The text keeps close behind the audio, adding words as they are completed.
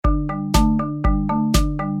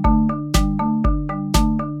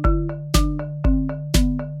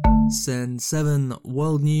Send 7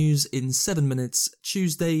 World News in 7 minutes,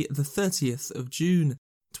 Tuesday the 30th of June,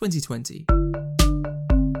 2020.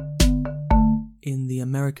 In the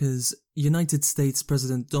Americas, United States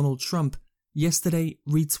President Donald Trump yesterday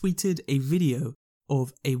retweeted a video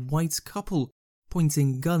of a white couple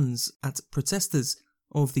pointing guns at protesters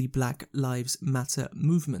of the Black Lives Matter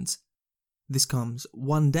movement. This comes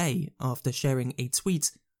one day after sharing a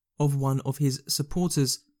tweet of one of his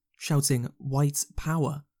supporters shouting "White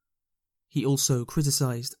Power." He also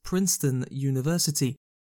criticized Princeton University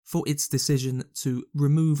for its decision to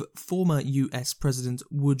remove former US President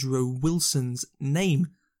Woodrow Wilson's name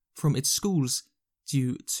from its schools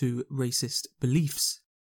due to racist beliefs.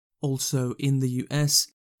 Also in the US,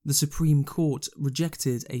 the Supreme Court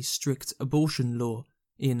rejected a strict abortion law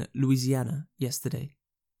in Louisiana yesterday.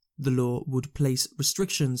 The law would place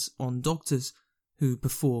restrictions on doctors who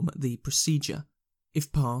perform the procedure.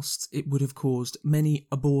 If passed, it would have caused many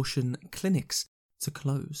abortion clinics to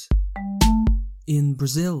close. In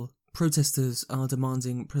Brazil, protesters are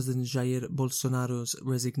demanding President Jair Bolsonaro's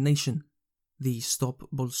resignation. The Stop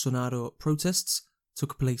Bolsonaro protests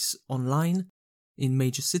took place online, in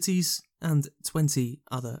major cities, and 20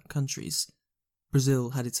 other countries.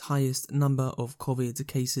 Brazil had its highest number of COVID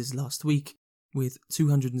cases last week, with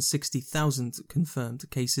 260,000 confirmed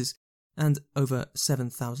cases and over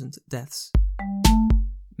 7,000 deaths.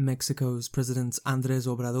 Mexico's President Andrés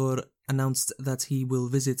Obrador announced that he will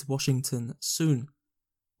visit Washington soon.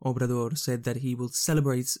 Obrador said that he will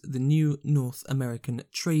celebrate the new North American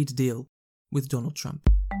trade deal with Donald Trump.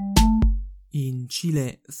 In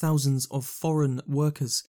Chile, thousands of foreign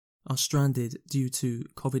workers are stranded due to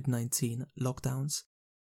COVID-19 lockdowns.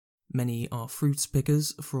 Many are fruit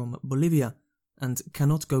pickers from Bolivia and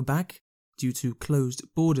cannot go back due to closed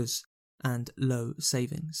borders and low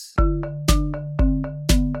savings.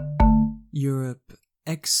 Europe.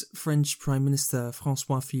 Ex-French Prime Minister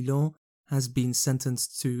François Fillon has been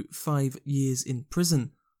sentenced to 5 years in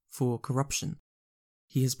prison for corruption.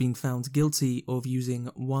 He has been found guilty of using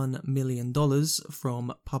 $1 million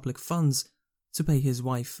from public funds to pay his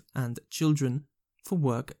wife and children for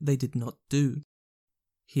work they did not do.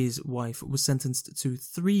 His wife was sentenced to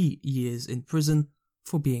 3 years in prison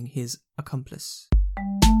for being his accomplice.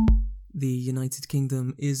 The United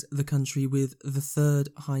Kingdom is the country with the third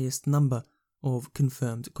highest number of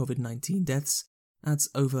confirmed COVID-19 deaths at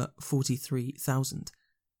over 43,000.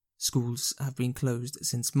 Schools have been closed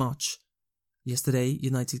since March. Yesterday,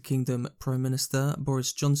 United Kingdom Prime Minister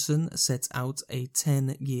Boris Johnson set out a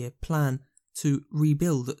 10-year plan to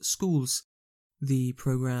rebuild schools. The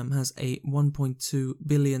programme has a $1.2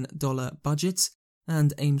 billion budget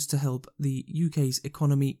and aims to help the UK's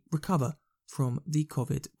economy recover from the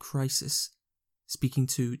COVID crisis. Speaking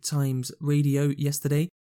to Times Radio yesterday,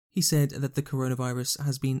 he said that the coronavirus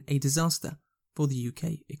has been a disaster for the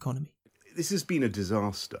UK economy. This has been a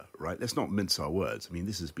disaster, right? Let's not mince our words. I mean,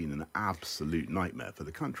 this has been an absolute nightmare for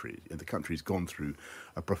the country. The country's gone through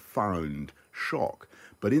a profound shock.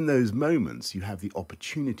 But in those moments, you have the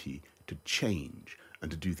opportunity to change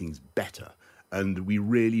and to do things better. And we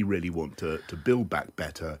really, really want to build back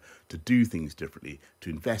better, to do things differently, to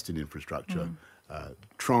invest in infrastructure,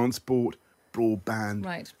 transport, broadband,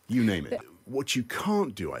 right. You name it. What you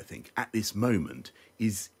can't do, I think, at this moment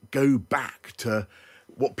is go back to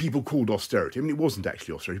what people called austerity. I mean, it wasn't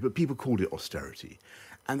actually austerity, but people called it austerity.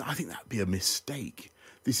 And I think that would be a mistake.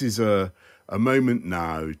 This is a moment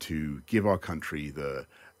now to give our country the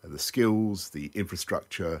skills, the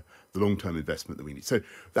infrastructure, the long-term investment that we need. So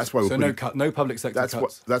that's why no public sector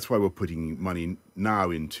cuts. That's why we're putting money now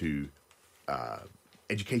into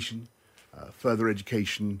education, further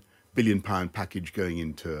education, £1 billion package going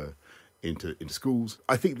into schools.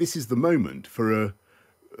 I think this is the moment for a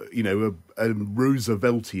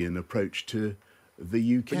Rooseveltian approach to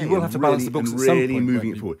the UK. But you will have to balance the books and at some really point,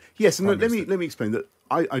 moving it forward. Yes, and let me explain that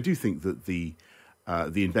I do think that the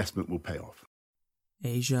investment will pay off.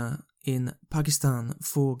 Asia. In Pakistan,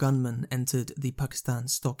 4 gunmen entered the Pakistan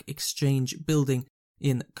Stock Exchange building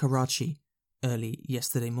in Karachi early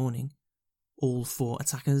yesterday morning. All 4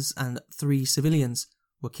 attackers and 3 civilians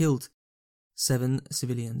were killed. 7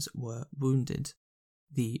 civilians were wounded.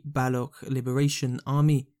 The Baloch Liberation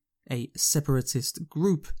Army, a separatist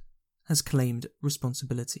group, has claimed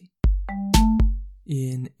responsibility.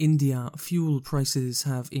 In India, fuel prices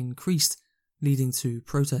have increased, leading to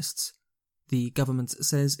protests. The government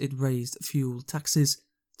says it raised fuel taxes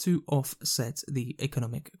to offset the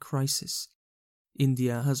economic crisis.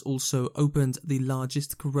 India has also opened the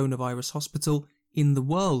largest coronavirus hospital in the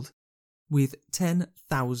world, with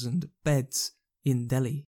 10,000 beds in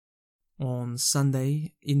Delhi. On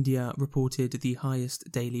Sunday, India reported the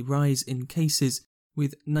highest daily rise in cases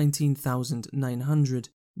with 19,900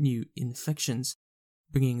 new infections,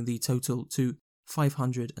 bringing the total to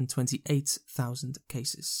 528,000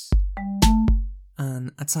 cases.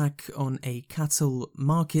 An attack on a cattle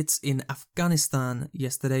market in Afghanistan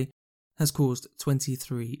yesterday has caused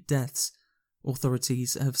 23 deaths.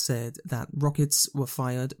 Authorities have said that rockets were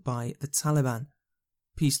fired by the Taliban.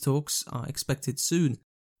 Peace talks are expected soon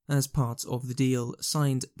as part of the deal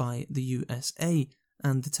signed by the USA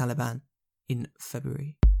and the Taliban in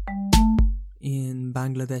February. In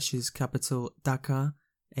Bangladesh's capital Dhaka,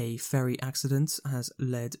 a ferry accident has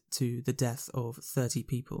led to the death of 30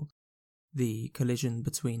 people. The collision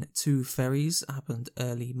between two ferries happened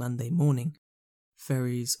early Monday morning.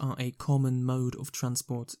 Ferries are a common mode of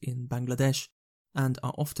transport in Bangladesh and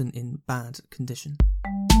are often in bad condition.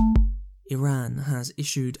 Iran has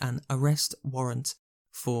issued an arrest warrant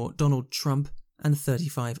for Donald Trump and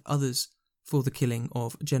 35 others for the killing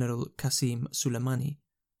of General Qasem Soleimani.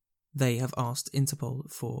 They have asked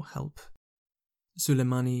Interpol for help.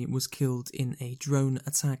 Soleimani was killed in a drone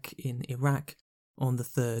attack in Iraq on the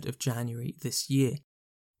 3rd of January this year,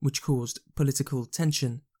 which caused political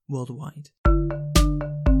tension worldwide.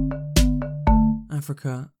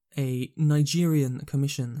 Africa, a Nigerian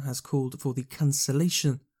commission has called for the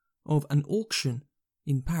cancellation of an auction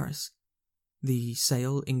in Paris. The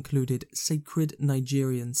sale included sacred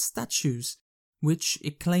Nigerian statues, which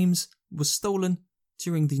it claims was stolen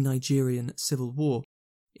during the Nigerian Civil War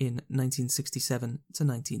in 1967 to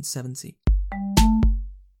 1970.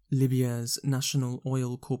 Libya's National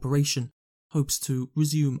Oil Corporation hopes to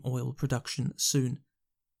resume oil production soon.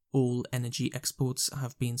 All energy exports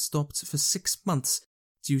have been stopped for 6 months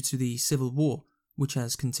due to the civil war, which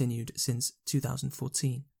has continued since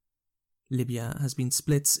 2014. Libya has been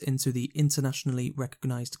split into the internationally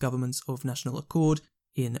recognized governments of National Accord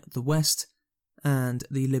in the west and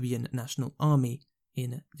the Libyan National Army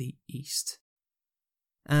in the east.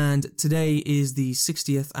 And today is the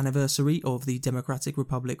 60th anniversary of the Democratic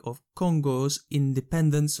Republic of Congo's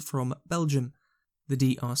independence from Belgium. The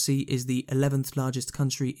DRC is the 11th largest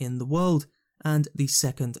country in the world and the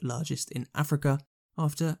 2nd largest in Africa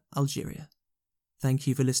after Algeria. Thank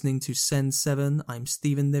you for listening to Send 7. I'm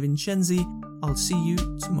Stephen De Vincenzi. I'll see you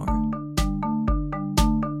tomorrow.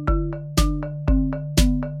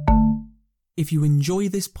 If you enjoy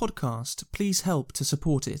this podcast, please help to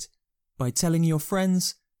support it by telling your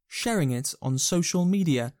friends, sharing it on social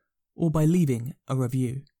media, or by leaving a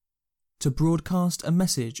review. To broadcast a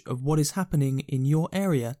message of what is happening in your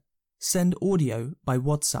area, send audio by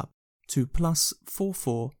WhatsApp to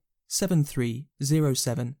 +44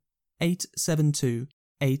 7307 872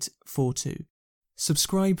 842.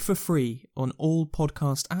 Subscribe for free on all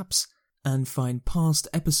podcast apps and find past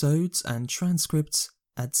episodes and transcripts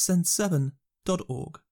at send7.org.